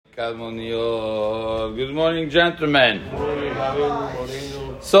Good morning, gentlemen.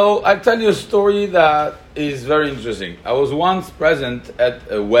 So I'll tell you a story that is very interesting. I was once present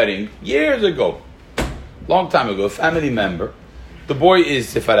at a wedding years ago, long time ago, a family member. The boy is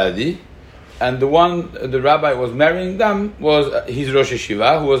Sephardi, and the rabbi was marrying them was his Rosh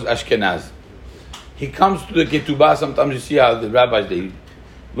Yeshiva, who was Ashkenaz. He comes to the ketubah. Sometimes you see how the rabbis, they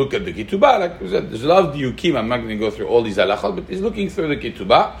look at the ketubah. Like we said, there's a lot of diukim. I'm not going to go through all these halachot, but he's looking through the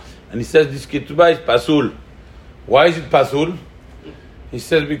ketubah, and he says this ketubah is pasul. Why is it pasul? He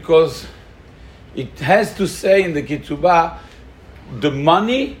says because it has to say in the ketubah the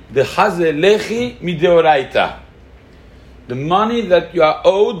money, the hazelechi mideoraita, the money that you are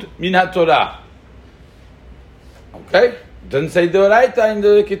owed min haTorah. Okay, doesn't say deoraita in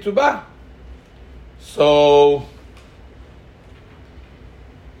the ketubah. So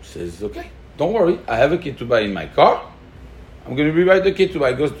says, okay, don't worry, I have a ketubah in my car. I'm going to rewrite the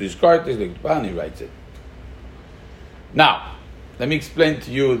ketubah. He goes to his car, takes the ketubah, and he writes it. Now, let me explain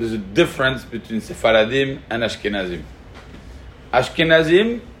to you, there's a difference between Sephardim and Ashkenazim.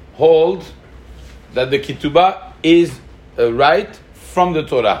 Ashkenazim hold that the ketubah is a right from the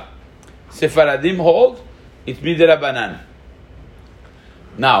Torah. Sephardim hold it's midirabanan.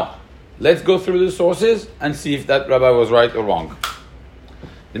 Now, let's go through the sources and see if that rabbi was right or wrong.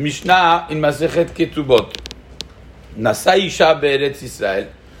 The Mishnah in Masechet Ketubot, Nasa Isha be'Eretz Yisrael.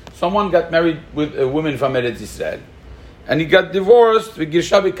 Someone got married with a woman from Eretz Yisrael, and he got divorced with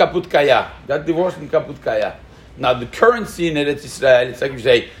Girsha Kaput Kaya. Got divorced in Kaput Kaya. Now the currency in Eretz Yisrael, it's like you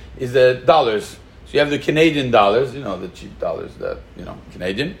say, is the dollars. So you have the Canadian dollars, the cheap dollars,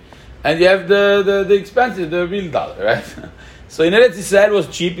 Canadian, and you have the expensive, the real dollar, right? So in Eretz Yisrael was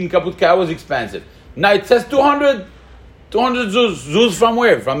cheap, in Kaput Kaya was expensive. Now it says 200 zuz. Zuz from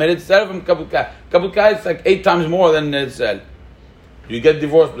where? From Eretz Yisrael, from Kaput Kaya. Kaput Kaya is like 8 times more than Eretz Yisrael. You get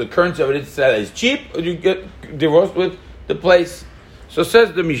divorced with the currency of Eretz Yisrael is cheap, or you get divorced with the place. So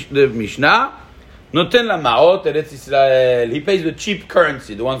says the Mishnah, Noten la ma'ot Eretz Yisrael. He pays the cheap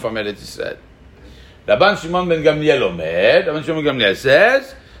currency, the one from Eretz Yisrael. Rabban Shimon ben Gamliel omer. Rabban Shimon ben Gamliel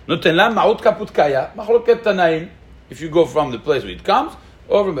says, Noten la ma'ot Kaput Kaya. Machloket Tanaim. If you go from the place where it comes,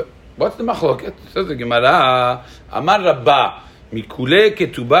 over. What's the machloket? Says the Gemara, Amar Rabba, Mikule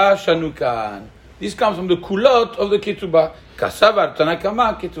ketubah shanukan. This comes from the kulot of the ketubah. Kasavar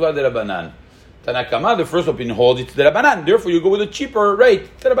Tanakama ketubah de Rabbanan. Tanakama, the first opinion, holds it's the Rabbanan. Therefore, you go with a cheaper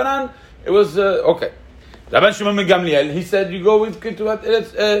rate. The Rabbanan, it was okay. Rabban Shimon ben Gamliel, he said you go with ketubah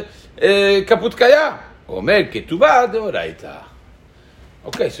kaput kaya. Omer ketubah deoraita.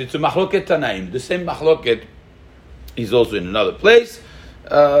 Okay, so it's a machloket Tanaim. The same machloket is also in another place,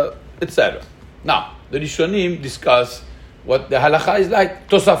 etc. Now, the Rishonim discuss what the halacha is like.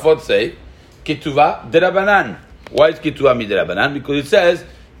 Tosafot say, ketuvah derabanan. Why is ketuvah miderabanan? Because it says,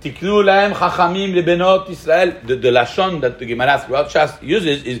 tiknu lahem chachamim lebenot Israel. The lashon that the Gemara throughout Shas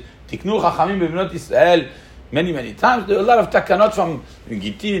uses is, tiknu chachamim lebenot Israel. Many, many times. There are a lot of takanot from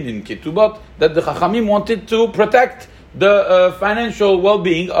Gitin in Ketubot that the chachamim wanted to protect the financial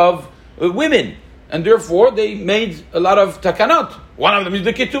well-being of women. And therefore, they made a lot of takanot. One of them is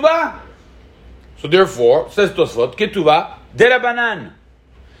the ketubah. So therefore, says Tosfot, ketubah derabanan.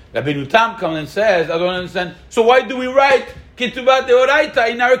 Rabbeinu Tam comes and says, I don't understand. So why do we write ketubah deoraita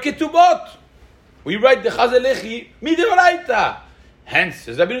in our ketubot? We write the chazelechi mideoraita. Hence,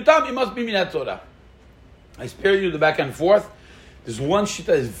 says Rabbeinu Tam, it must be minat Torah. I spare you the back and forth. There's one shita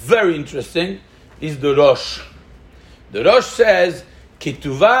that is very interesting, is the Rosh. The Rosh says,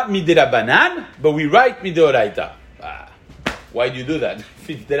 ketuvah midirabanan, but we write mideoraita. Why do you do that? If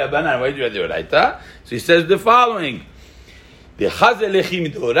it's derabanan, why do you write deoraita? So he says the following: the chazelechi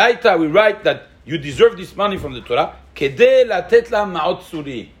mideoraita, we write that you deserve this money from the Torah. Kedei latet la ma'ot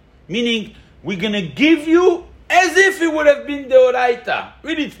suri, meaning we're going to give you as if it would have been deoraita.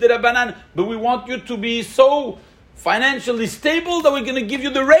 Really, it's derabanan, but we want you to be so financially stable that we're going to give you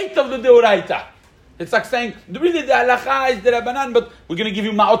the rate of the deoraita. It's like saying, really the halacha is the Rabbanan, but we're going to give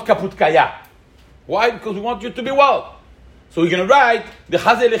you ma'ot kaput kaya. Why? Because we want you to be well. So we're going to write the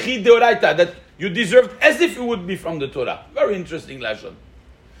chazelechi deoraita, that you deserved as if it would be from the Torah. Very interesting lashon.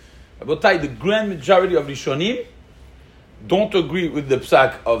 Rabotai, the grand majority of Rishonim don't agree with the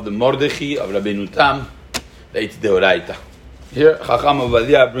psak of the Mordechai, of Rabbeinu Tam, that it's deoraita. Here, Chacham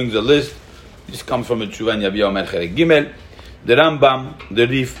Ovadia brings a list. This comes from a Tshuva in Yabia Omer Cherek Gimel. The Rambam, the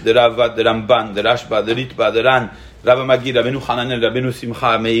Rif, the Ravad, the Ramban, the Rashba, the Ritba, the Ran, Rabbi Magid, Rabbeinu Hananel, Rabbeinu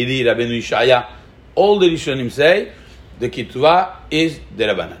Simcha, Meiri, Rabbeinu Ishaya, all the Rishonim say the ketuvah is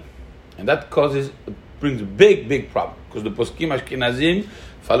derabanan, and that brings a big problem, because the poskim Ashkenazim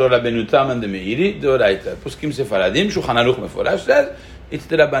follow Rabbeinu Tam and the Meiri deoraita. Poskim Sephardim, Shulchan Aruch Meforash says it's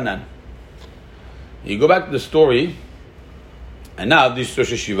the Rabbanan. You go back to the story, and now this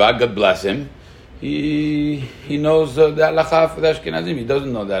Rosh Hashiva, God bless him, he knows the halacha for the Ashkenazim. He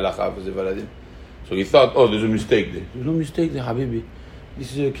doesn't know the halacha for the Sephardim. So he thought, oh, there's a mistake there. There's no mistake there, Habibi.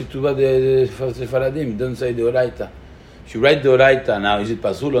 This is a ketubah for Sephardim. It doesn't say the Oraita. If you write the Oraita now, is it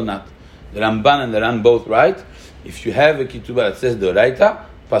pasul or not? The Ramban and the Ran both write. If you have a ketubah that says the Oraita,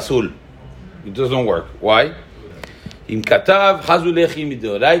 pasul. It doesn't work. Why? Im katav hazulechi mid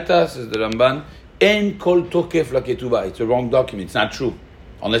Oraita, says the Ramban, en kol tokef la ketubah. It's a wrong document. It's not true.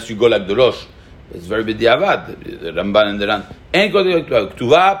 Unless you go like the Rosh. It's very b'diavad. The Ramban and the Ran. En kol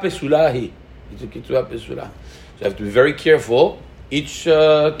ketubah pesulahi. It's a ketubah pesula. So you have to be very careful. Each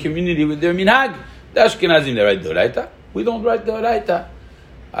community with their minhag. The Ashkenazim, they write the Oraita. We don't write the Oraita.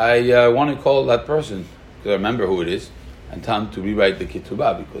 I want to call that person, because I remember who it is, and tell him to rewrite the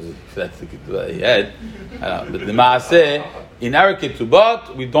ketubah, because if that's the ketubah he had. But the Maaseh, in our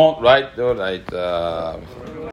ketubot, we don't write the Oraita.